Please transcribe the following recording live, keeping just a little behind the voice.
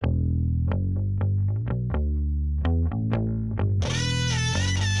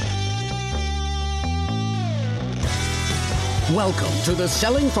Welcome to the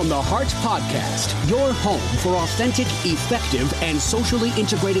Selling from the Heart podcast, your home for authentic, effective, and socially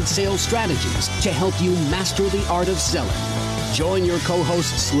integrated sales strategies to help you master the art of selling. Join your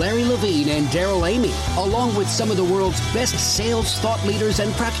co-hosts Larry Levine and Daryl Amy, along with some of the world's best sales thought leaders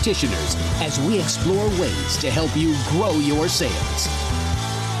and practitioners, as we explore ways to help you grow your sales.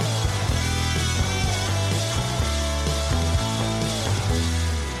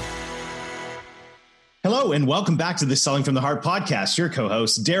 Hello, and welcome back to the Selling from the Heart podcast. Your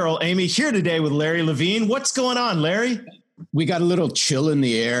co-host, Daryl Amy, here today with Larry Levine. What's going on, Larry? We got a little chill in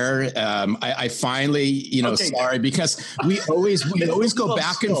the air. I finally, sorry, because we always go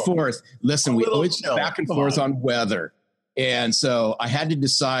back and forth. Listen, we always go back and forth on weather. And so I had to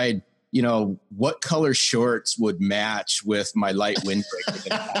decide, what color shorts would match with my light windbreaker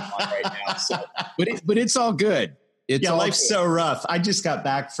that I'm on right now. So, but it's all good. Life's so rough. I just got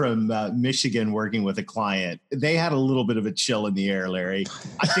back from Michigan working with a client. They had a little bit of a chill in the air, Larry.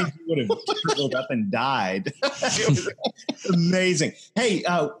 I think you would have shriveled up and died. It was amazing. Hey,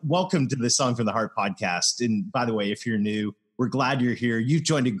 welcome to the Selling from the Heart podcast. And by the way, if you're new, we're glad you're here. You've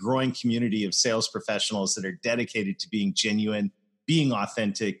joined a growing community of sales professionals that are dedicated to being genuine, being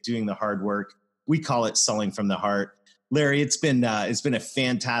authentic, doing the hard work. We call it Selling from the Heart. Larry, it's been a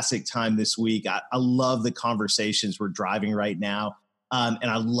fantastic time this week. I love the conversations we're driving right now. And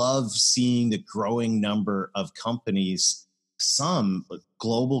I love seeing the growing number of companies, some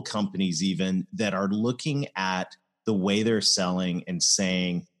global companies even, that are looking at the way they're selling and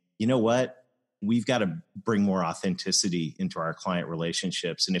saying, you know what, we've got to bring more authenticity into our client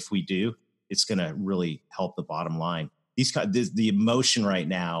relationships. And if we do, it's going to really help the bottom line. The emotion right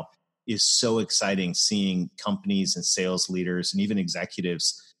now is so exciting, seeing companies and sales leaders and even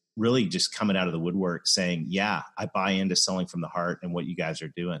executives really just coming out of the woodwork saying, yeah, I buy into Selling from the Heart and what you guys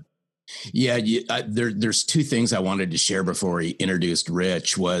are doing. Yeah, there's two things I wanted to share before we introduced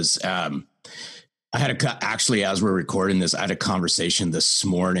Rich was I had actually, as we're recording this, I had a conversation this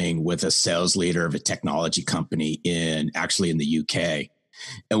morning with a sales leader of a technology company in the UK.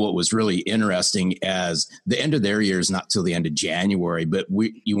 And what was really interesting as the end of their year is not till the end of January, but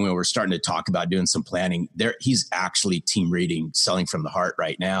we're starting to talk about doing some planning there. He's actually team reading Selling from the Heart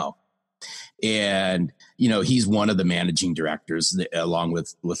right now. And, he's one of the managing directors along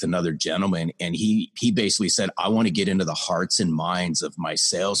with another gentleman. And he basically said, I want to get into the hearts and minds of my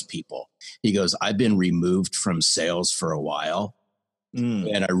salespeople. He goes, I've been removed from sales for a while.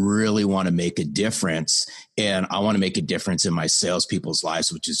 And I really want to make a difference. And I want to make a difference in my salespeople's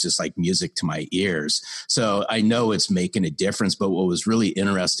lives, which is just like music to my ears. So I know it's making a difference. But what was really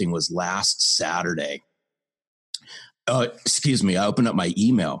interesting was last Saturday, I opened up my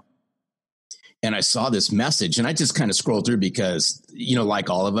email and I saw this message and I just kind of scrolled through because, like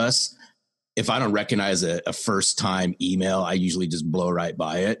all of us, if I don't recognize a first time email, I usually just blow right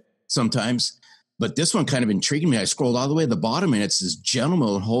by it sometimes. But this one kind of intrigued me. I scrolled all the way to the bottom and it's this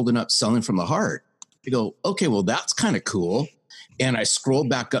gentleman holding up Selling from the Heart. I go, okay, well, that's kind of cool. And I scrolled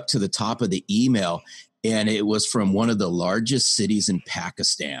back up to the top of the email and it was from one of the largest cities in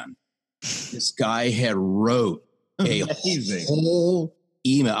Pakistan. This guy had wrote a whole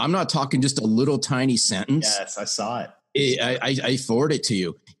email. I'm not talking just a little tiny sentence. Yes, I saw it. I forwarded it to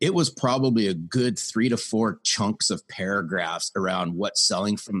you. It was probably a good 3 to 4 chunks of paragraphs around what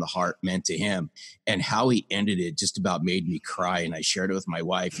Selling from the Heart meant to him, and how he ended it just about made me cry. And I shared it with my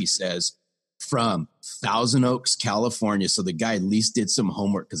wife. He says, from Thousand Oaks, California. So the guy at least did some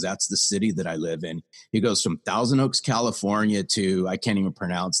homework because that's the city that I live in. He goes from Thousand Oaks, California to, I can't even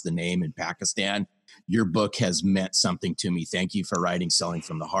pronounce the name, in Pakistan. Your book has meant something to me. Thank you for writing Selling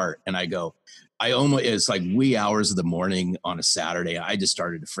from the Heart. And I go, it's like wee hours of the morning on a Saturday. I just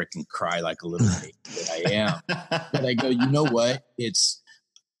started to freaking cry like a little baby that I am. But I go, you know what?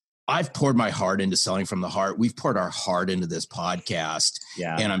 I've poured my heart into Selling from the Heart. We've poured our heart into this podcast.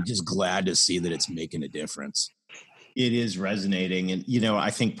 Yeah. And I'm just glad to see that it's making a difference. It is resonating. And, I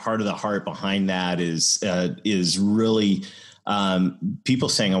think part of the heart behind that is really people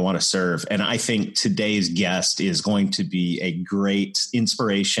saying, I want to serve. And I think today's guest is going to be a great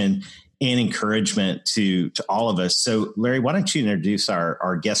inspiration and encouragement to all of us. So Larry, why don't you introduce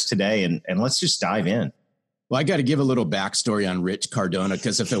our guest today and let's just dive in. Well, I got to give a little backstory on Rich Cardona,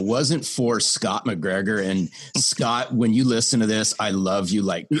 because if it wasn't for Scott McGregor, and Scott, when you listen to this, I love you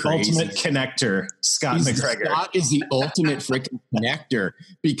like crazy. Ultimate connector, Scott McGregor. Scott is the ultimate freaking connector,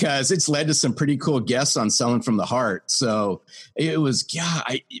 because it's led to some pretty cool guests on Selling from the Heart. So it was,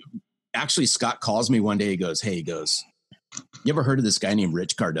 actually Scott calls me one day. He goes, you ever heard of this guy named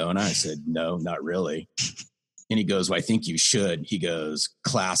Rich Cardona? I said, no, not really. And he goes, well, I think you should. He goes,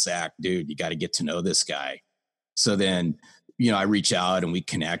 class act, dude, you got to get to know this guy. So then, I reach out and we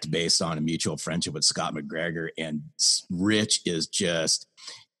connect based on a mutual friendship with Scott McGregor, and Rich is just,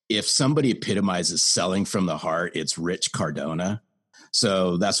 if somebody epitomizes selling from the heart, it's Rich Cardona.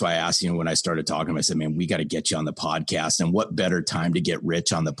 So that's why I asked, when I started talking to him, I said, man, we got to get you on the podcast. And what better time to get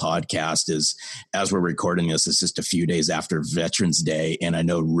Rich on the podcast is, as we're recording this, it's just a few days after Veterans Day. And I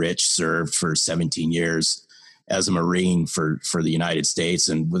know Rich served for 17 years as a Marine for the United States.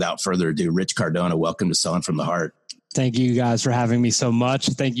 And without further ado, Rich Cardona, welcome to Selling from the Heart. Thank you guys for having me so much.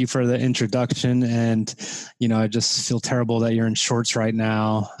 Thank you for the introduction. And, I just feel terrible that you're in shorts right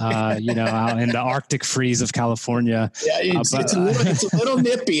now, out in the Arctic freeze of California. Yeah, it's a little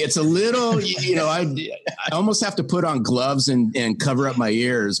nippy. It's a little, I almost have to put on gloves and cover up my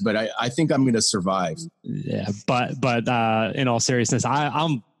ears, but I think I'm going to survive. Yeah. But in all seriousness,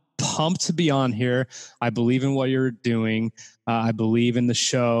 I'm pumped to be on here. I believe in what you're doing. I believe in the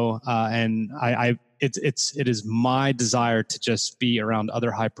show. And it is my desire to just be around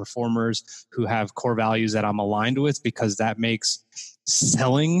other high performers who have core values that I'm aligned with, because that makes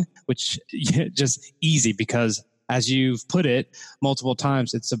selling, which just easy, because as you've put it multiple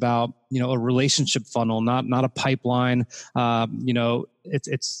times, it's about, a relationship funnel, not a pipeline.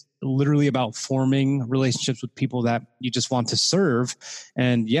 It's literally about forming relationships with people that you just want to serve.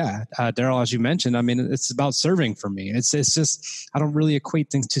 And Daryl, as you mentioned, it's about serving for me. It's just, I don't really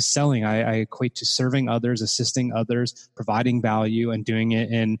equate things to selling. I equate to serving others, assisting others, providing value, and doing it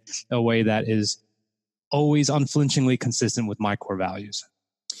in a way that is always unflinchingly consistent with my core values.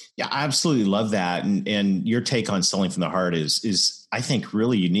 Yeah, I absolutely love that. And your take on selling from the heart is I think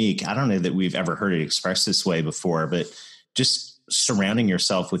really unique. I don't know that we've ever heard it expressed this way before, but just surrounding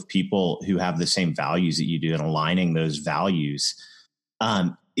yourself with people who have the same values that you do and aligning those values,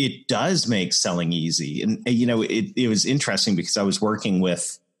 it does make selling easy. And, it was interesting because I was working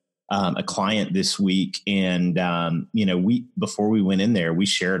with a client this week, and, before we went in there, we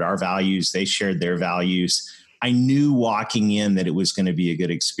shared our values. They shared their values. I knew walking in that it was going to be a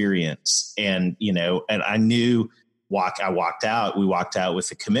good experience. And, and I knew we walked out with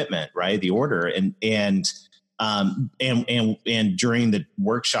the commitment, right? The order. And during the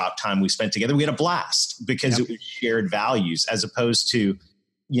workshop time we spent together, we had a blast because it was shared values, as opposed to,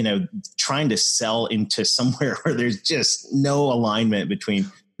 trying to sell into somewhere where there's just no alignment between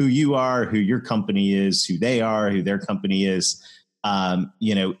who you are, who your company is, who they are, who their company is.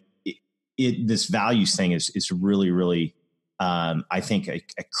 This values thing is really, really, I think a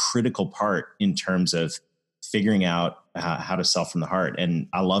critical part in terms of figuring out how to sell from the heart. And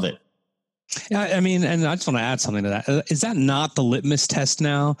I love it. Yeah, and I just want to add something to that. Is that not the litmus test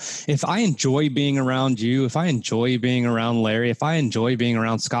now? If I enjoy being around you, if I enjoy being around Larry, if I enjoy being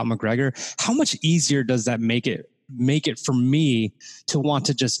around Scott McGregor, how much easier does that make it for me to want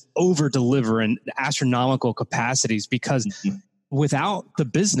to just over deliver in astronomical capacities? Because without the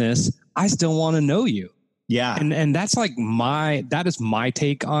business, I still want to know you. Yeah. And that's that is my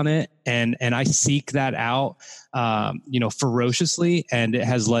take on it. And I seek that out, ferociously. And it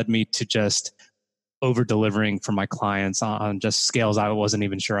has led me to just over delivering for my clients on just scales I wasn't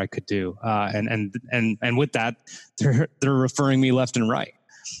even sure I could do. And with that, they're referring me left and right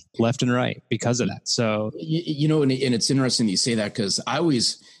because of that. So, and it's interesting that you say that, because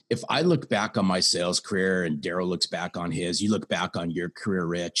if I look back on my sales career and Daryl looks back on his, you look back on your career,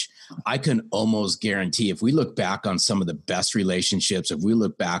 Rich, I can almost guarantee if we look back on some of the best relationships, if we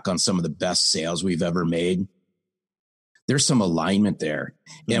look back on some of the best sales we've ever made, there's some alignment there.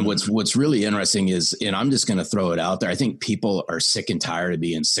 And what's really interesting is, and I'm just going to throw it out there, I think people are sick and tired of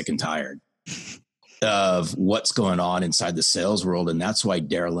being sick and tired of what's going on inside the sales world. And that's why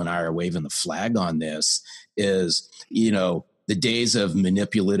Daryl and I are waving the flag on this is, the days of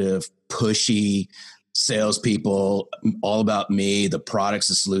manipulative, pushy salespeople, all about me, the products,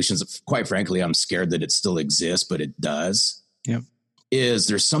 the solutions. Quite frankly, I'm scared that it still exists, but it does. Yep.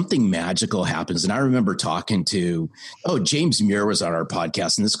 There's something magical happens. And I remember talking to, James Muir was on our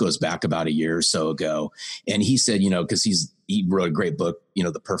podcast, and this goes back about a year or so ago. And he said, because he wrote a great book,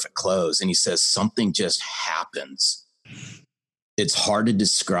 The Perfect Close. And he says, something just happens. It's hard to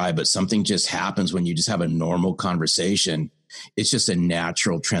describe, but something just happens when you just have a normal conversation. It's just a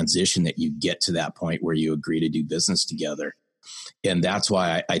natural transition that you get to that point where you agree to do business together. And that's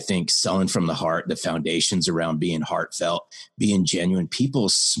why I think selling from the heart, the foundations around being heartfelt, being genuine, people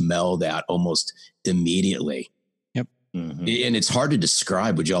smell that almost immediately. Yep. Mm-hmm. And it's hard to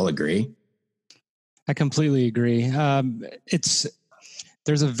describe. Would you all agree? I completely agree.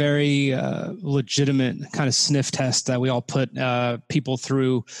 there's a very legitimate kind of sniff test that we all put people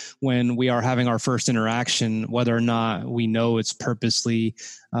through when we are having our first interaction, whether or not we know it's purposely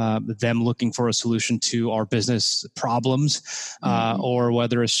them looking for a solution to our business problems, or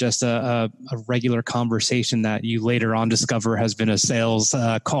whether it's just a regular conversation that you later on discover has been a sales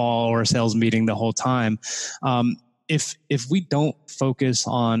call or a sales meeting the whole time. If we don't focus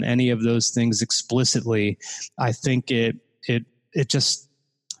on any of those things explicitly, I think it just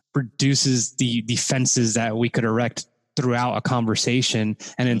reduces the defenses that we could erect throughout a conversation.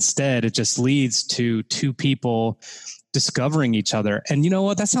 And instead it just leads to two people discovering each other. And you know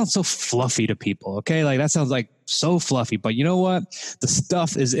what? That sounds so fluffy to people. Okay. Like that sounds like so fluffy, but you know what? The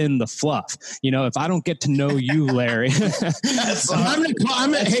stuff is in the fluff. You know, if I don't get to know you, Larry, hey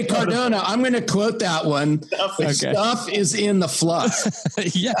Cardona, I'm going to quote that one. The stuff is in the fluff.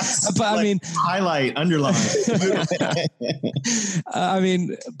 Yeah. But I mean, highlight, underline. I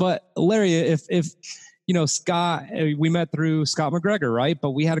mean, but Larry, if, you know, Scott, we met through Scott McGregor, right?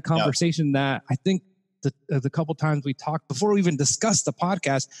 But we had a conversation that I think the couple times we talked before we even discussed the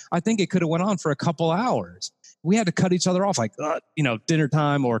podcast, I think it could have went on for a couple hours. We had to cut each other off, like, you know, dinner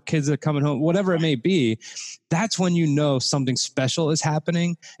time or kids are coming home, whatever it may be. That's when you know something special is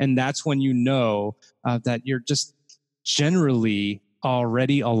happening. And that's when you know that you're just generally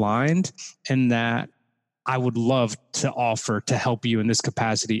already aligned, and that I would love to offer to help you in this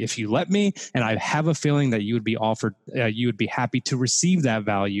capacity if you let me. And I have a feeling that you would be offered, you would be happy to receive that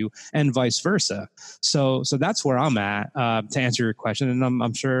value, and vice versa. So that's where I'm at to answer your question. And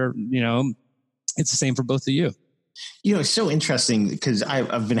I'm sure, you know, it's the same for both of you. You know, it's so interesting because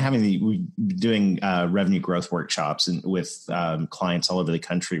I've been doing revenue growth workshops and with clients all over the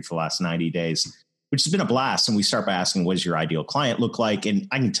country for the last 90 days, which has been a blast. And we start by asking, what does your ideal client look like? And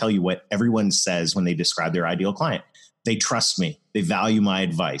I can tell you what everyone says when they describe their ideal client. They trust me. They value my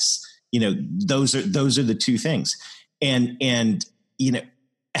advice. You know, those are the two things. And, you know,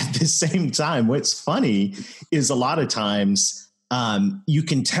 at the same time, what's funny is a lot of times you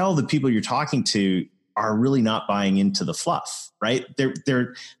can tell the people you're talking to are really not buying into the fluff, right?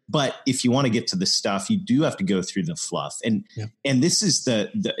 But if you want to get to the stuff, you do have to go through the fluff. And this is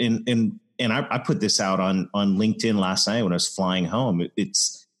and I put this out on LinkedIn last night when I was flying home.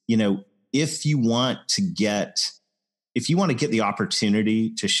 It's, you know, if you want to get the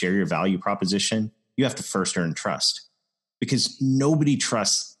opportunity to share your value proposition, you have to first earn trust, because nobody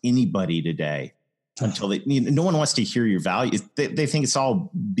trusts anybody today until no one wants to hear your value. They think it's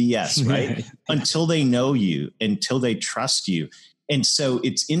all BS, right? Until they know you, until they trust you. And so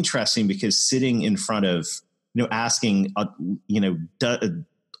it's interesting because sitting in front of, you know, asking,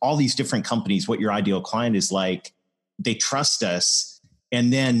 all these different companies what your ideal client is like, they trust us.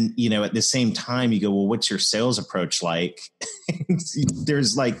 And then, you know, at the same time you go, well, what's your sales approach like?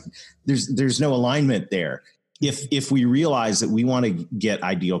 there's no alignment there. If we realize that we want to get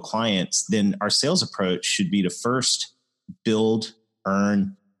ideal clients, then our sales approach should be to first build,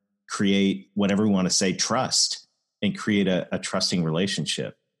 earn, create, whatever we want to say, trust, and create a trusting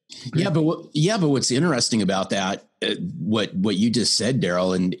relationship. Yeah, but what's interesting about that, what you just said,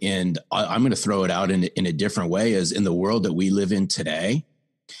 Daryl, and I'm going to throw it out in a different way, is in the world that we live in today,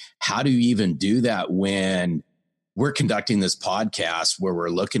 how do you even do that when we're conducting this podcast where we're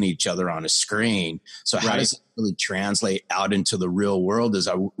looking at each other on a screen? So how does it really translate out into the real world? Is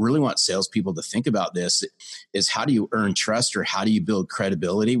I really want salespeople to think about this, is how do you earn trust, or how do you build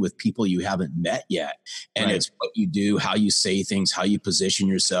credibility with people you haven't met yet? And it's what you do, how you say things, how you position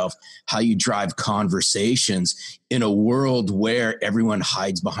yourself, how you drive conversations in a world where everyone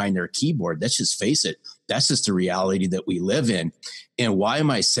hides behind their keyboard. Let's just face it. That's just the reality that we live in. And why am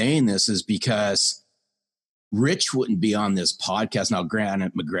I saying this is because Rich wouldn't be on this podcast. Now,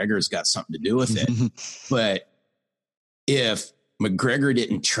 granted, McGregor's got something to do with it. But if McGregor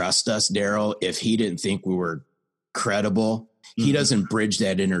didn't trust us, Daryl, if he didn't think we were credible, he doesn't bridge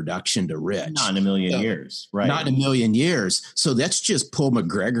that introduction to Rich. Not in a million years. Right. Not in a million years. So let's just pull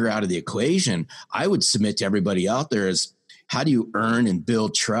McGregor out of the equation. I would submit to everybody out there is, how do you earn and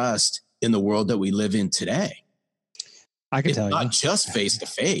build trust in the world that we live in today? I can tell you. It's not just face to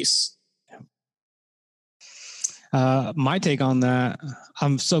face. My take on that,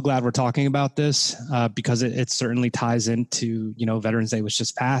 I'm so glad we're talking about this because it certainly ties into, you know, Veterans Day was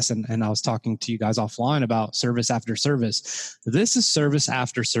just passed, and I was talking to you guys offline about service after service. This is service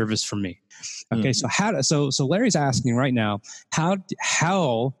after service for me. Okay, so Larry's asking right now, how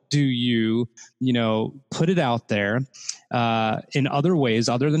do you put it out there in other ways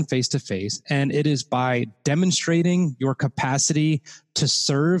other than face to face? And it is by demonstrating your capacity to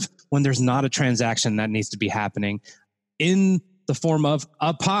serve when there's not a transaction that needs to be happening in the form of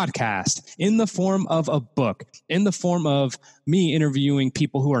a podcast, in the form of a book, in the form of me interviewing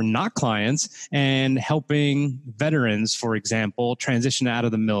people who are not clients and helping veterans, for example, transition out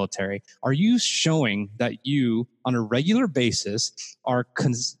of the military? Are you showing that you, on a regular basis, are,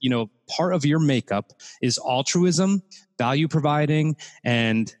 part of your makeup is altruism, value providing,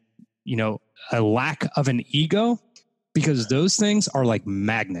 and, a lack of an ego? Because those things are like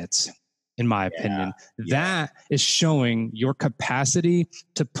magnets, in my opinion. That is showing your capacity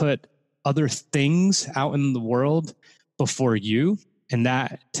to put other things out in the world before you. And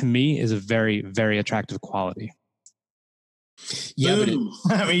that, to me, is a very, very attractive quality. Yeah,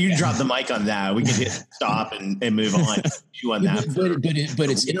 but you dropped the mic on that. We can hit stop and move on. You on that, but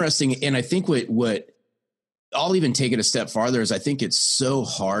it's interesting, and I think what I'll even take it a step farther is I think it's so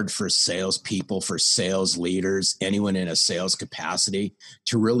hard for salespeople, for sales leaders, anyone in a sales capacity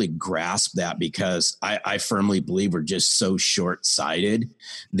to really grasp that, because I firmly believe we're just so short-sighted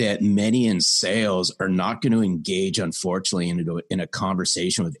that many in sales are not going to engage, unfortunately, in a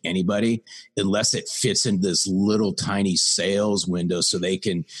conversation with anybody unless it fits into this little tiny sales window so they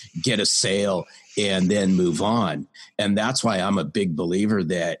can get a sale and then move on. And that's why I'm a big believer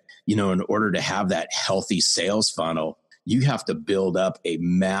that, in order to have that healthy sales funnel, you have to build up a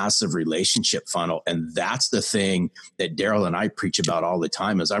massive relationship funnel. And that's the thing that Daryl and I preach about all the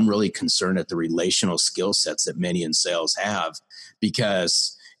time, is I'm really concerned at the relational skill sets that many in sales have,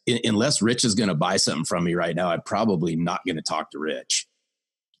 because unless Rich is going to buy something from me right now, I'm probably not going to talk to Rich.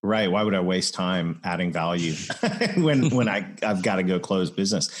 Right. Why would I waste time adding value when I've got to go close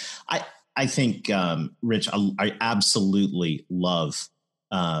business? I think, Rich, I absolutely love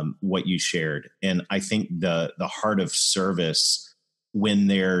what you shared. And I think the heart of service, when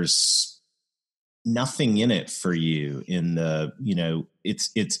there's nothing in it for you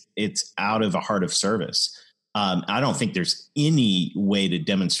it's out of a heart of service. I don't think there's any way to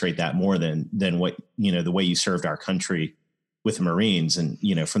demonstrate that more than what, the way you served our country with the Marines, and,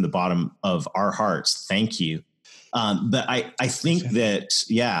 from the bottom of our hearts, thank you. But I think that,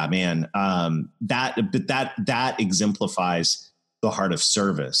 man, that exemplifies the heart of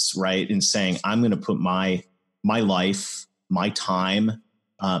service, right? In saying, I'm going to put my life, my time,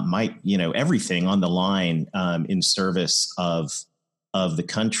 everything on the line, in service of the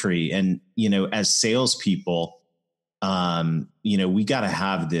country. And, as salespeople, we got to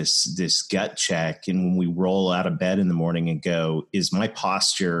have this gut check. And when we roll out of bed in the morning and go, is my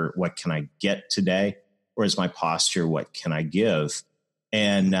posture, what can I get today? Or is my posture, what can I give?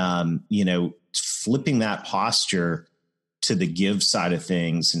 And, flipping that posture to the give side of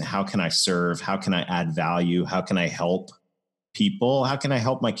things, and how can I serve? How can I add value? How can I help people? How can I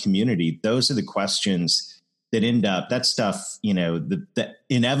help my community? Those are the questions that end up, that stuff, the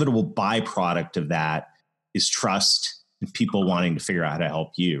inevitable byproduct of that is trust and people wanting to figure out how to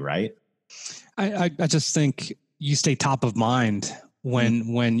help you, right? I just think you stay top of mind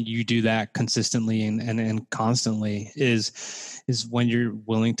when you do that consistently and constantly, is when you're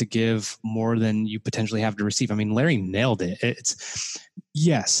willing to give more than you potentially have to receive. I mean, Larry nailed it. It's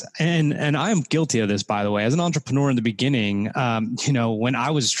yes. And I'm guilty of this, by the way, as an entrepreneur in the beginning, when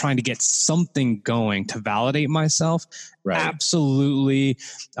I was trying to get something going to validate myself, right. Absolutely.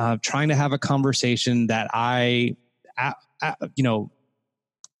 Trying to have a conversation that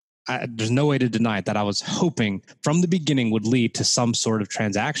there's no way to deny it, that I was hoping from the beginning would lead to some sort of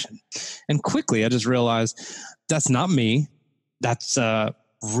transaction. And quickly, I just realized that's not me. That's a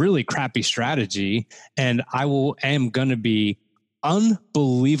really crappy strategy. And am going to be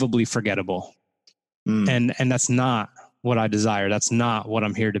unbelievably forgettable. And that's not what I desire. That's not what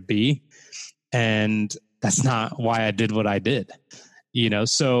I'm here to be. And that's not why I did what I did,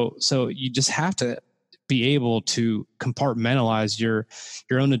 so you just have to be able to compartmentalize your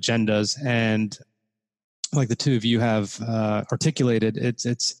own agendas. And like the two of you have articulated, it's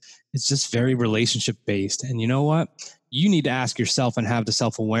just very relationship based. And you know what? You need to ask yourself and have the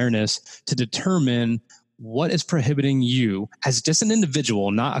self-awareness to determine what is prohibiting you as just an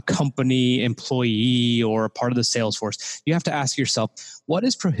individual, not a company employee or a part of the sales force. You have to ask yourself, what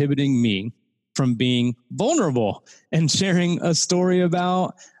is prohibiting me from being vulnerable and sharing a story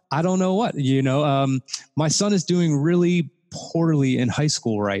about, I don't know what, my son is doing really poorly in high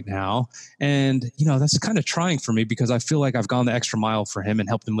school right now. And, that's kind of trying for me because I feel like I've gone the extra mile for him and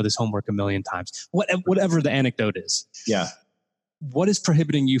helped him with his homework a million times. Whatever the anecdote is. Yeah. What is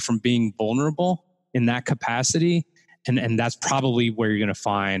prohibiting you from being vulnerable in that capacity? And that's probably where you're going to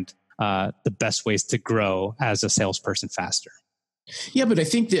find the best ways to grow as a salesperson faster. Yeah, but I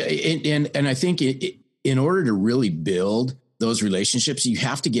think that, and I think in order to really build those relationships, you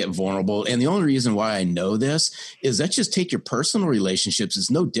have to get vulnerable. And the only reason why I know this is let's just take your personal relationships.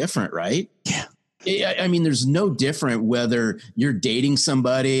 It's no different, right? Yeah. I mean, there's no different whether you're dating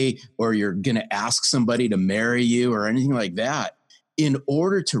somebody or you're going to ask somebody to marry you or anything like that. In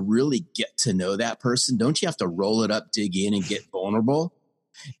order to really get to know that person, don't you have to roll it up, dig in, and get vulnerable?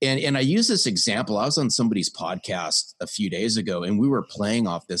 And I use this example. I was on somebody's podcast a few days ago, and we were playing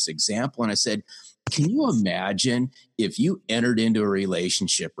off this example. And I said, can you imagine if you entered into a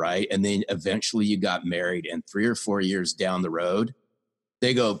relationship, right? And then eventually you got married, and 3 or 4 years down the road,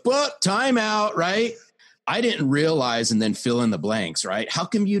 they go, but time out, right? I didn't realize, and then fill in the blanks, right? How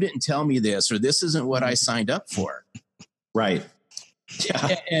come you didn't tell me this, or this isn't what I signed up for? Right.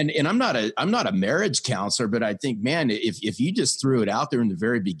 Yeah. And I'm not a marriage counselor, but I think, man, if you just threw it out there in the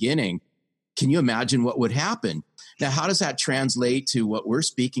very beginning, can you imagine what would happen? Now, how does that translate to what we're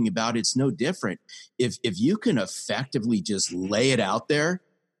speaking about? It's no different. If you can effectively just lay it out there,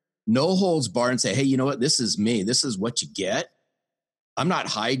 no holds barred, and say, hey, you know what? This is me. This is what you get. I'm not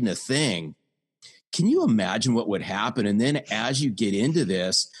hiding a thing. Can you imagine what would happen? And then as you get into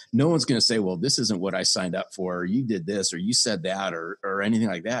this, no one's going to say, well, this isn't what I signed up for, or you did this, or you said that, or anything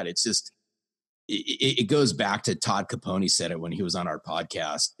like that. It's just, it goes back to Todd Capone said it when he was on our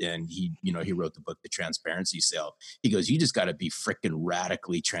podcast, and he wrote the book, The Transparency Sale. He goes, you just got to be freaking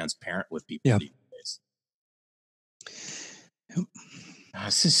radically transparent with people these days.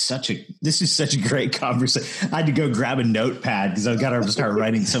 This is such a great conversation. I had to go grab a notepad because I've got to start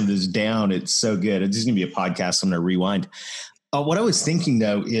writing some of this down. It's so good. It's just going to be a podcast. I'm going to rewind. What I was thinking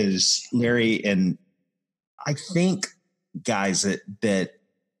though is, Larry, and I think, guys, that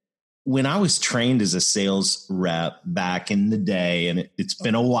when I was trained as a sales rep back in the day, and it's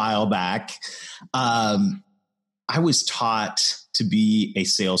been a while back, I was taught to be a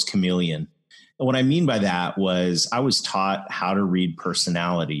sales chameleon. And what I mean by that was I was taught how to read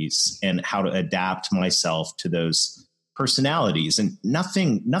personalities and how to adapt myself to those personalities, and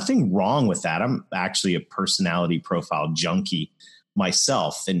nothing wrong with that. I'm actually a personality profile junkie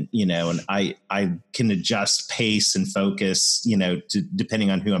myself, and I can adjust pace and focus, depending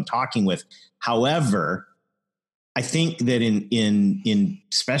on who I'm talking with. However, I think that in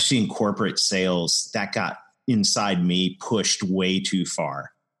especially in corporate sales, that got inside me pushed way too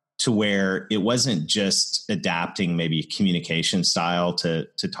far, to where it wasn't just adapting maybe a communication style to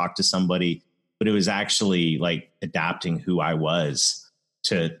talk to somebody, but it was actually like adapting who I was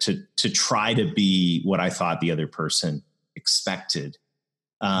to try to be what I thought the other person expected.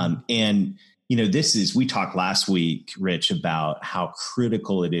 And we talked last week, Rich, about how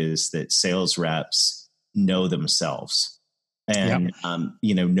critical it is that sales reps know themselves and,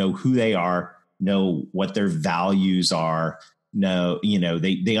 know who they are, know what their values are.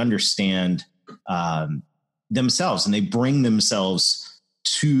 They understand themselves, and they bring themselves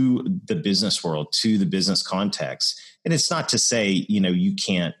to the business world, to the business context. And it's not to say, you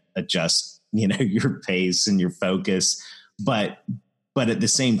can't adjust, your pace and your focus, but at the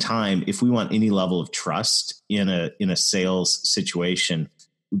same time, if we want any level of trust in a sales situation,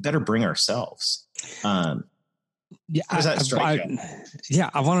 we better bring ourselves. I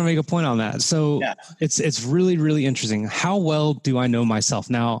want to make a point on that. So it's really, really interesting. How well do I know myself?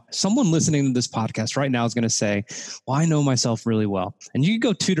 Now, someone listening to this podcast right now is going to say, well, I know myself really well. And you could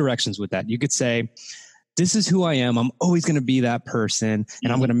go two directions with that. You could say, this is who I am. I'm always going to be that person.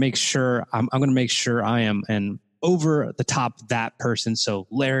 And I'm going to make sure I'm going to make sure I am an over the top that person. So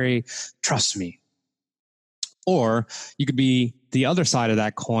Larry, trust me. Or you could be the other side of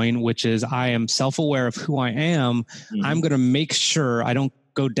that coin, which is I am self-aware of who I am. I'm going to make sure I don't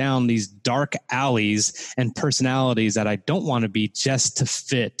go down these dark alleys and personalities that I don't want to be just to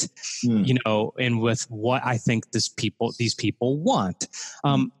fit, in with what I think these people want.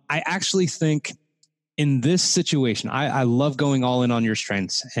 I actually think in this situation, I love going all in on your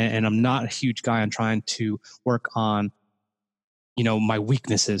strengths, and I'm not a huge guy on trying to work on my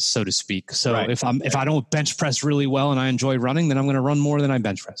weaknesses, so to speak. So if I don't bench press really well and I enjoy running, then I'm going to run more than I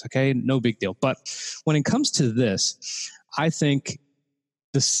bench press. Okay. No big deal. But when it comes to this, I think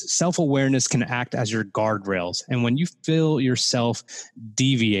the self-awareness can act as your guardrails. And when you feel yourself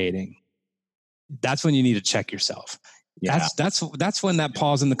deviating, that's when you need to check yourself. Yeah. That's when that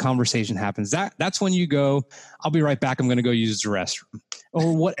pause in the conversation happens. That's when you go, I'll be right back. I'm going to go use the restroom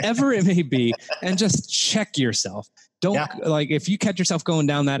or whatever it may be, and just check yourself. Don't if you catch yourself going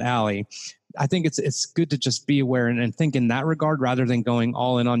down that alley, I think it's good to just be aware and think in that regard rather than going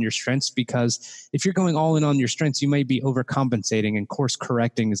all in on your strengths, because if you're going all in on your strengths, you may be overcompensating, and course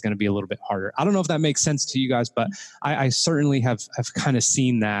correcting is going to be a little bit harder. I don't know if that makes sense to you guys, but I certainly have kind of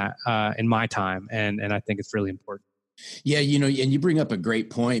seen that in my time. And I think it's really important. Yeah, and you bring up a great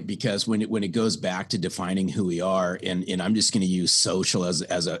point, because when it goes back to defining who we are, and I'm just going to use social as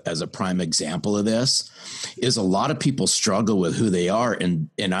a prime example of this, is a lot of people struggle with who they are, and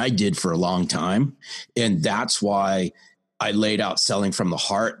I did for a long time, and that's why I laid out Selling from the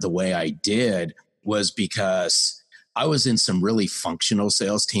Heart the way I did, was because I was in some really functional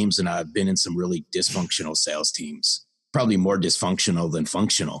sales teams, and I've been in some really dysfunctional sales teams, probably more dysfunctional than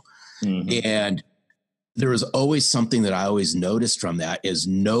functional, and there was always something that I always noticed from that is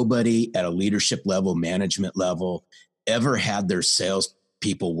nobody at a leadership level, management level, ever had their sales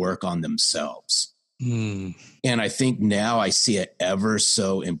people work on themselves. And I think now I see it ever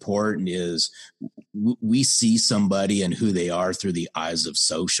so important is we see somebody and who they are through the eyes of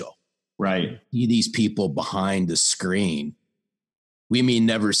social. Right. See these people behind the screen. We may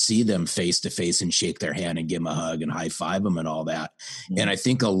never see them face to face and shake their hand and give them a hug and high five them and all that. And I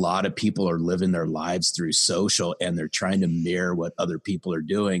think a lot of people are living their lives through social, and they're trying to mirror what other people are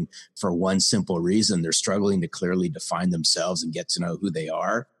doing for one simple reason. They're struggling to clearly define themselves and get to know who they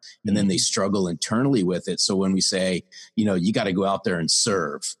are. And then they struggle internally with it. So when we say, you got to go out there and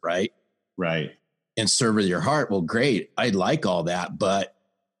serve, right? Right. And serve with your heart. Well, great. I like all that, but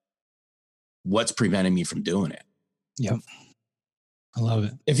what's preventing me from doing it? Yep. I love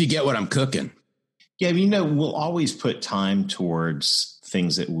it. If you get what I'm cooking. Yeah. We'll always put time towards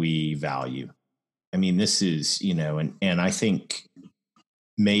things that we value. I mean, this is, and I think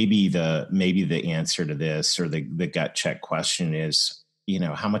maybe the answer to this, or the gut check question is,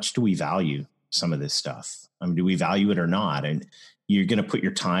 how much do we value some of this stuff? I mean, do we value it or not? And you're going to put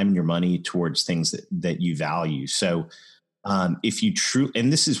your time and your money towards things that you value. So if you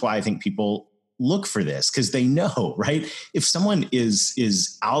and this is why I think people look for this, because they know, right? If someone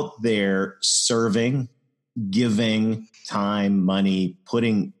is out there serving, giving time, money,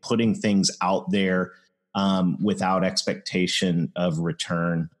 putting things out there without expectation of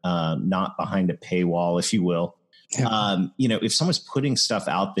return, not behind a paywall, if you will. Yeah. If someone's putting stuff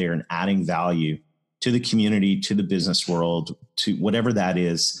out there and adding value to the community, to the business world, to whatever that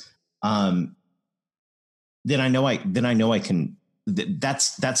is, then I know I can.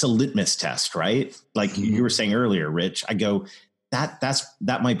 That's a litmus test, right? Like you were saying earlier, Rich, I go,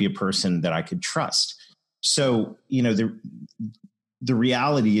 that might be a person that I could trust. So, the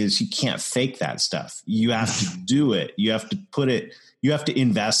reality is you can't fake that stuff. You have to do it. You have to you have to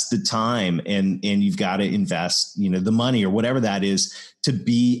invest the time, and you've got to invest, the money or whatever that is, to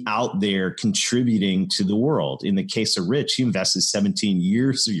be out there contributing to the world. In the case of Rich, he invested 17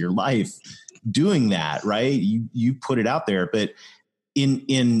 years of your life doing that, right? You put it out there, but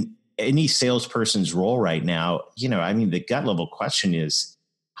in any salesperson's role right now, the gut level question is,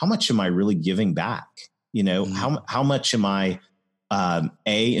 how much am I really giving back? How much am I,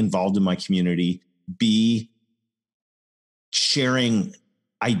 A, involved in my community, B, sharing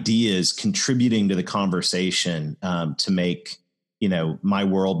ideas, contributing to the conversation, to make, my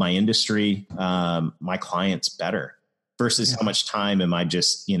world, my industry, my clients better, versus how much time am I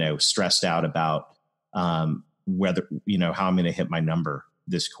just, stressed out about, whether, how I'm going to hit my number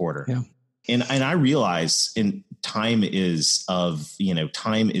this quarter. Yeah. And I realize time is a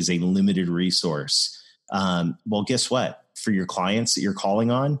limited resource. Well, guess what? For your clients that you're calling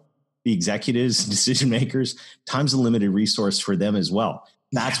on, the executives, decision makers, time's a limited resource for them as well.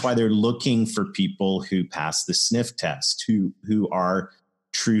 That's why they're looking for people who pass the sniff test, who are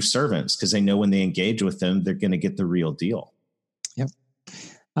true servants, because they know when they engage with them, they're going to get the real deal. Yep.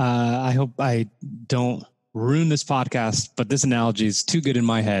 I hope I don't ruin this podcast, but this analogy is too good in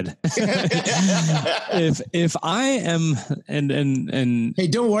my head. if I am and hey,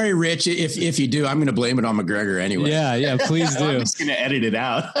 don't worry, Rich. If you do, I'm going to blame it on McGregor anyway. Yeah, please do. I'm just going to edit it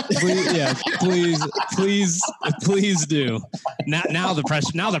out. Please do. Now the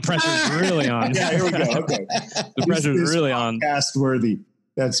pressure is really on. Yeah, here we go. Okay, the pressure is really on. Podcast worthy.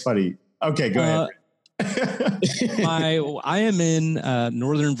 That's funny. Okay, go ahead. I am in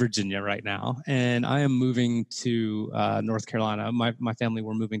Northern Virginia right now, and I am moving to North Carolina. My family,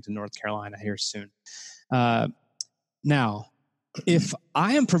 we're moving to North Carolina here soon. Now, if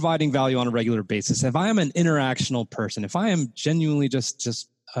I am providing value on a regular basis, if I am an interactional person, if I am genuinely just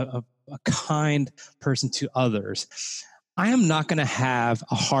a kind person to others, I am not going to have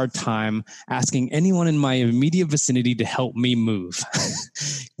a hard time asking anyone in my immediate vicinity to help me move.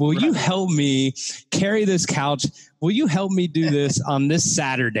 Will you help me carry this couch? Will you help me do this on this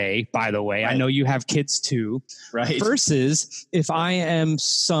Saturday, by the way? Right. I know you have kids too. Right. Versus if I am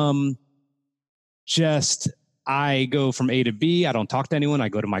some just I go from A to B. I don't talk to anyone. I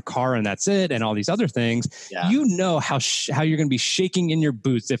go to my car and that's it. And all these other things. Yeah. You know how you're going to be shaking in your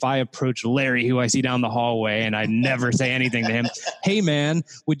boots if I approach Larry, who I see down the hallway, and I never say anything to him. Hey, man,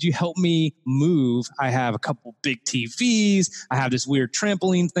 would you help me move? I have a couple big TVs. I have this weird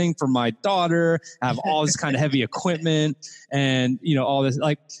trampoline thing for my daughter. I have all this kind of heavy equipment and, all this.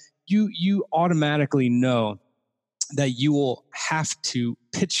 Like you automatically know that you will have to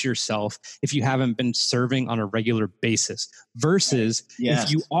pitch yourself if you haven't been serving on a regular basis versus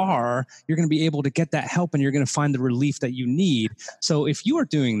if you are, you're going to be able to get that help and you're going to find the relief that you need. So if you are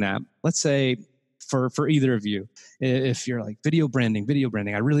doing that, let's say for either of you, if you're like video branding,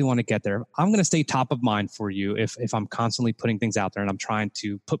 I really want to get there. I'm going to stay top of mind for you if I'm constantly putting things out there and I'm trying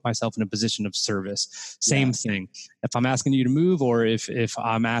to put myself in a position of service. Same thing. If I'm asking you to move or if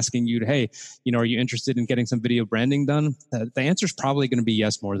I'm asking you to, hey, are you interested in getting some video branding done? The answer is probably going to be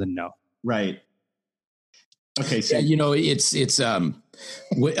yes more than no. Right. Okay. So I'm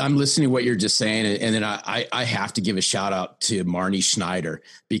listening to what you're just saying. And then I have to give a shout out to Marnie Schneider,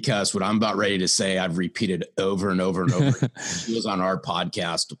 because what I'm about ready to say, I've repeated over and over and over. She was on our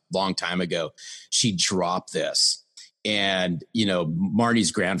podcast a long time ago. She dropped this. And, Marnie's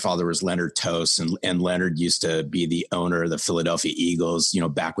grandfather was Leonard Tost, and Leonard used to be the owner of the Philadelphia Eagles,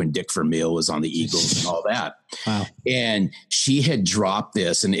 back when Dick Vermeil was on the Eagles and all that. Wow. And she had dropped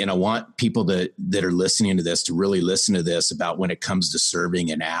this. And I want people that are listening to this to really listen to this about when it comes to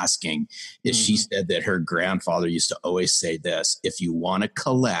serving and asking. Is she said that her grandfather used to always say this: if you want to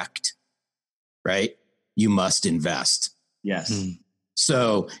collect, right, you must invest. Yes. Mm.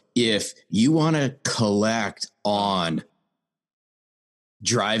 So if you want to collect on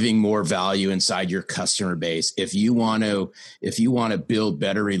driving more value inside your customer base, if you want to build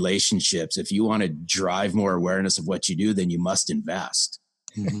better relationships, if you want to drive more awareness of what you do, then you must invest.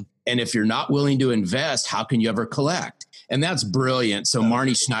 Mm-hmm. And if you're not willing to invest, how can you ever collect? And that's brilliant. So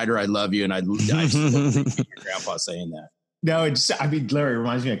Marnie Schneider, I love you. And I just love your grandpa saying that. No, Larry, it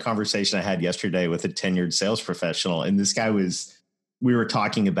reminds me of a conversation I had yesterday with a tenured sales professional. And this guy we were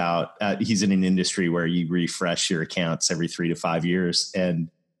talking about, he's in an industry where you refresh your accounts every 3 to 5 years. And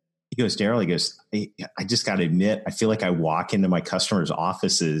he goes, Daryl, I just got to admit, I feel like I walk into my customers'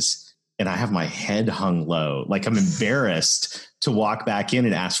 offices and I have my head hung low. Like I'm embarrassed to walk back in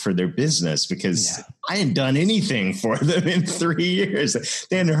and ask for their business because I hadn't done anything for them in 3 years.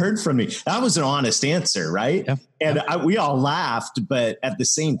 They hadn't heard from me. That was an honest answer, right? Yeah. And we all laughed, but at the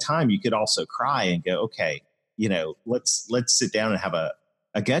same time, you could also cry and go, okay, let's sit down and have a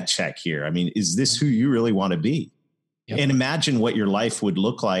gut check here. I mean, is this who you really want to be? Yep. And imagine what your life would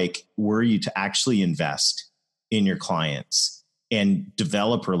look like were you to actually invest in your clients and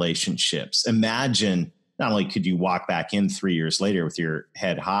develop relationships. Imagine not only could you walk back in 3 years later with your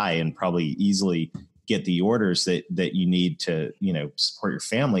head high and probably easily get the orders that you need to, support your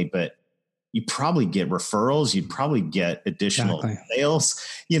family, but you probably get referrals. You'd probably get additional sales,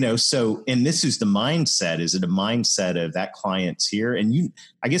 so, and this is the mindset. Is it a mindset of that client's here? And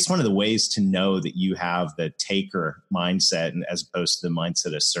I guess one of the ways to know that you have the taker mindset and as opposed to the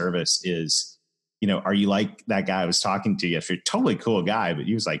mindset of service is, are you like that guy I was talking to yesterday? Totally cool guy, but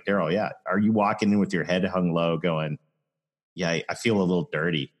he was like, Daryl, yeah. Are you walking in with your head hung low going, yeah, I feel a little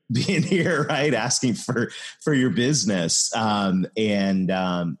dirty being here, right? Asking for your business. Or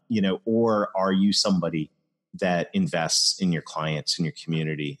are you somebody that invests in your clients, in your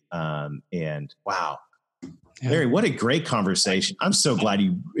community? And wow, Larry, what a great conversation. I'm so glad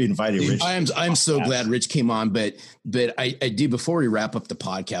you invited Rich. I'm so glad Rich came on, but I do, before we wrap up the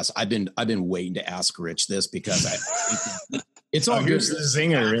podcast, I've been waiting to ask Rich this because it's all good. Here's the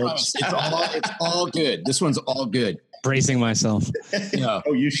zinger, Rich. It's all good. This one's all good. Bracing myself.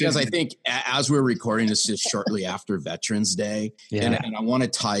 You should. Because I think as we're recording this just shortly after Veterans Day, and I want to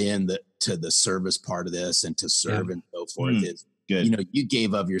tie in to the service part of this and to serve and so forth. Is good. You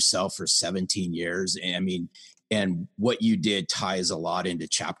gave of yourself for 17 years. And what you did ties a lot into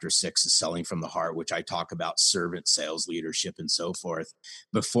chapter 6 of Selling from the Heart, which I talk about servant sales leadership and so forth.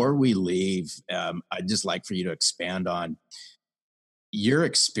 Before we leave, I'd just like for you to expand on your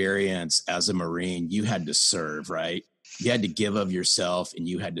experience as a Marine. You had to serve, right? You had to give of yourself and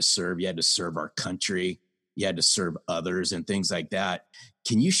you had to serve. You had to serve our country. You had to serve others and things like that.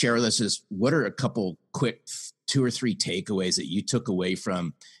 Can you share with us just what are a couple quick 2 or 3 takeaways that you took away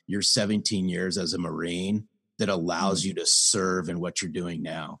from your 17 years as a Marine that allows you to serve in what you're doing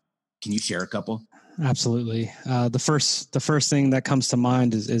now? Can you share a couple? Absolutely. The first thing that comes to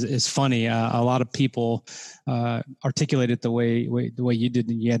mind is funny. A lot of people articulate it the way you did.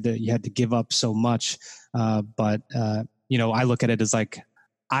 You had to give up so much. But I look at it as like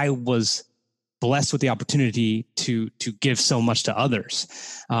I was blessed with the opportunity to give so much to others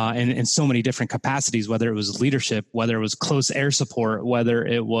in so many different capacities, whether it was leadership, whether it was close air support, whether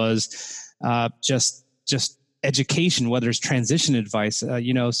it was just education, whether it's transition advice,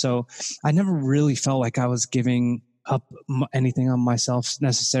 so I never really felt like I was giving up anything on myself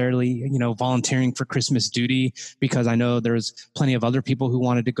necessarily, volunteering for Christmas duty, because I know there's plenty of other people who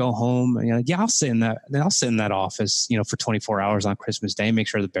wanted to go home. I'll sit in that office, for 24 hours on Christmas Day, make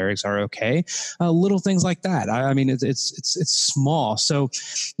sure the barracks are okay. Little things like that. I mean, it's small. So,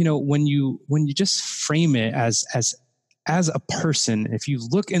 when you just frame it as a person, if you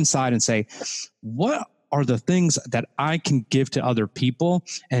look inside and say, what are the things that I can give to other people?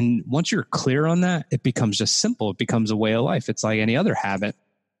 And once you're clear on that, it becomes just simple. It becomes a way of life. It's like any other habit.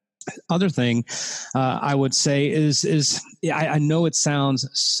 Other thing I would say is I know it sounds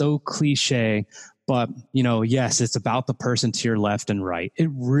so cliche, but yes, it's about the person to your left and right. It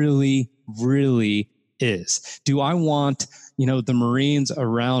really, really is. Do I want the Marines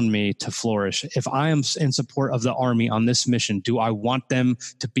around me to flourish? If I am in support of the Army on this mission, do I want them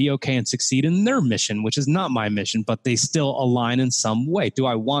to be okay and succeed in their mission, which is not my mission, but they still align in some way? Do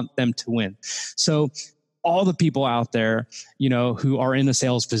I want them to win? So all the people out there, who are in a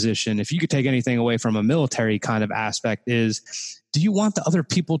sales position, if you could take anything away from a military kind of aspect, is, do you want the other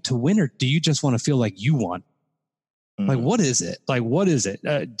people to win, or do you just want to feel like you won? Like, what is it?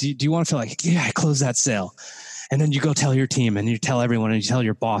 Do you want to feel like, yeah, I closed that sale? And then you go tell your team and you tell everyone and you tell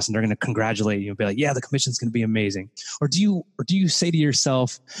your boss, and they're going to congratulate you and be like, yeah, the commission's going to be amazing. Or do you say to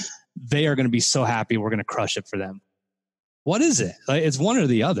yourself, they are going to be so happy, we're going to crush it for them? What is it? It's one or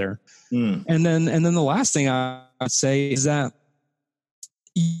the other. And then the last thing I would say is that,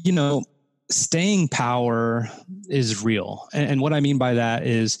 staying power is real. And what I mean by that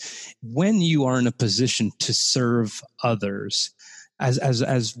is, when you are in a position to serve others,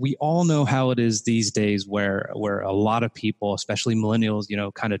 as we all know how it is these days, where a lot of people, especially millennials,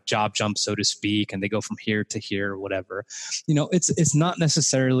 kind of job jump, so to speak, and they go from here to here or whatever. It's not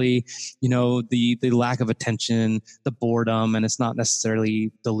necessarily, the lack of attention, the boredom, and it's not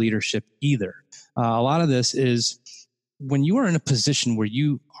necessarily the leadership either. A lot of this is when you are in a position where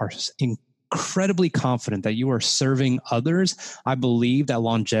you are incredibly confident that you are serving others. I believe that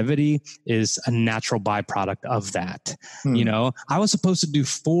longevity is a natural byproduct of that. I was supposed to do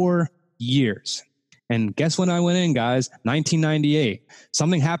 4 years. And guess when I went in, guys? 1998.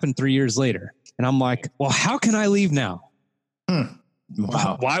 Something happened 3 years later. And I'm like, well, how can I leave now?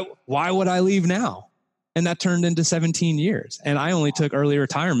 Wow. Why would I leave now? And that turned into 17 years. And I only took early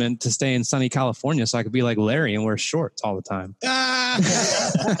retirement to stay in sunny California so I could be like Larry and wear shorts all the time.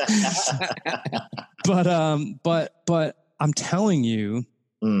 But I'm telling you,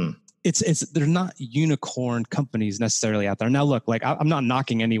 they're not unicorn companies necessarily out there. Now, look, I'm not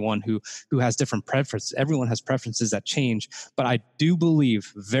knocking anyone who has different preferences. Everyone has preferences that change. But I do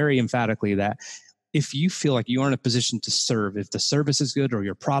believe very emphatically that if you feel like you are in a position to serve, if the service is good or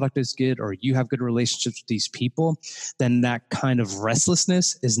your product is good or you have good relationships with these people, then that kind of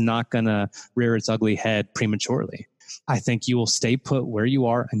restlessness is not going to rear its ugly head prematurely. I think you will stay put where you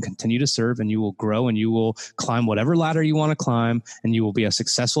are and continue to serve, and you will grow and you will climb whatever ladder you want to climb, and you will be as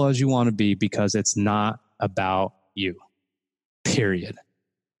successful as you want to be, because it's not about you. Period.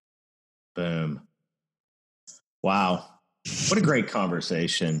 Boom. Wow. What a great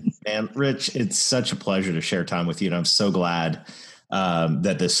conversation. And Rich, it's such a pleasure to share time with you. And I'm so glad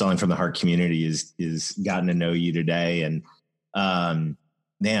that the Selling from the Heart community is gotten to know you today. And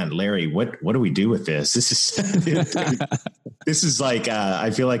man, Larry, what do we do with this? This is like,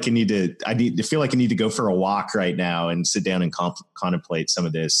 I feel like I need to go for a walk right now and sit down and contemplate some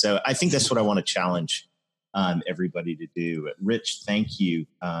of this. So I think that's what I want to challenge everybody to do. Rich, thank you.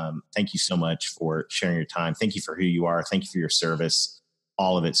 Thank you so much for sharing your time. Thank you for who you are. Thank you for your service.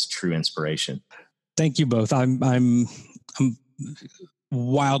 All of it's true inspiration. Thank you both. I'm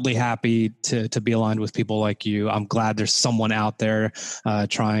wildly happy to be aligned with people like you. I'm glad there's someone out there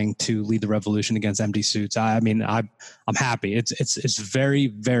trying to lead the revolution against empty suits. I'm happy. It's very,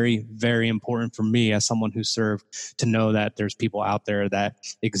 very, very important for me as someone who served to know that there's people out there that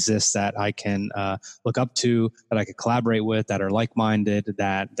exist that I can look up to, that I could collaborate with, that are like-minded,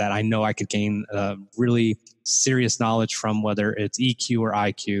 that I know I could gain really serious knowledge from, whether it's EQ or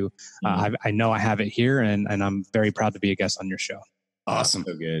IQ. I know I have it here, and I'm very proud to be a guest on your show. Awesome.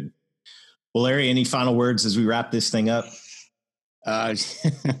 So good. Well, Larry, any final words as we wrap this thing up?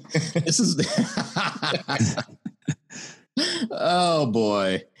 This is, oh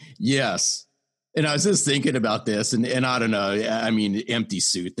boy. Yes. And I was just thinking about this, and I don't know, I mean, empty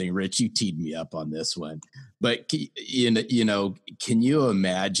suit thing, Rich, you teed me up on this one, But can you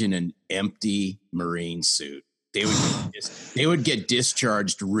imagine an empty Marine suit? They would get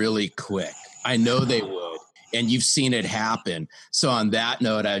discharged really quick. I know they would. And you've seen it happen. So on that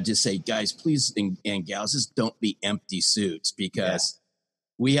note, I'd just say, guys, please, and gals, just don't be empty suits, because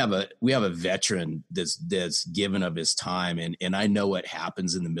we have a veteran that's given of his time. And I know what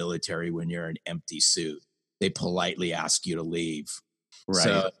happens in the military when you're an empty suit. They politely ask you to leave. Right.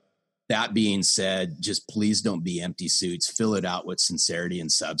 So that being said, just please don't be empty suits. Fill it out with sincerity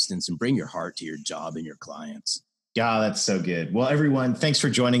and substance, and bring your heart to your job and your clients. Yeah, that's so good. Well, everyone, thanks for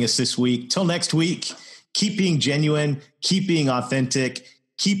joining us this week. Till next week, keep being genuine, keep being authentic,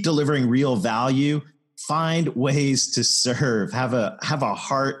 keep delivering real value, find ways to serve, have a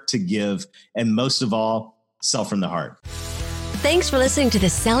heart to give, and most of all, sell from the heart. Thanks for listening to the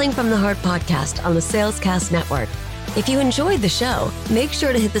Selling from the Heart podcast on the Salescast Network. If you enjoyed the show, make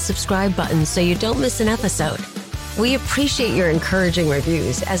sure to hit the subscribe button so you don't miss an episode. We appreciate your encouraging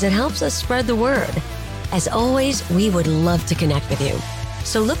reviews as it helps us spread the word. As always, we would love to connect with you.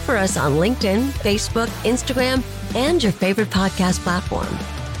 So look for us on LinkedIn, Facebook, Instagram, and your favorite podcast platform.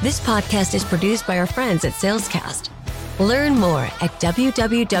 This podcast is produced by our friends at Salescast. Learn more at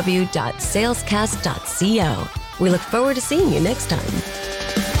www.salescast.co. We look forward to seeing you next time.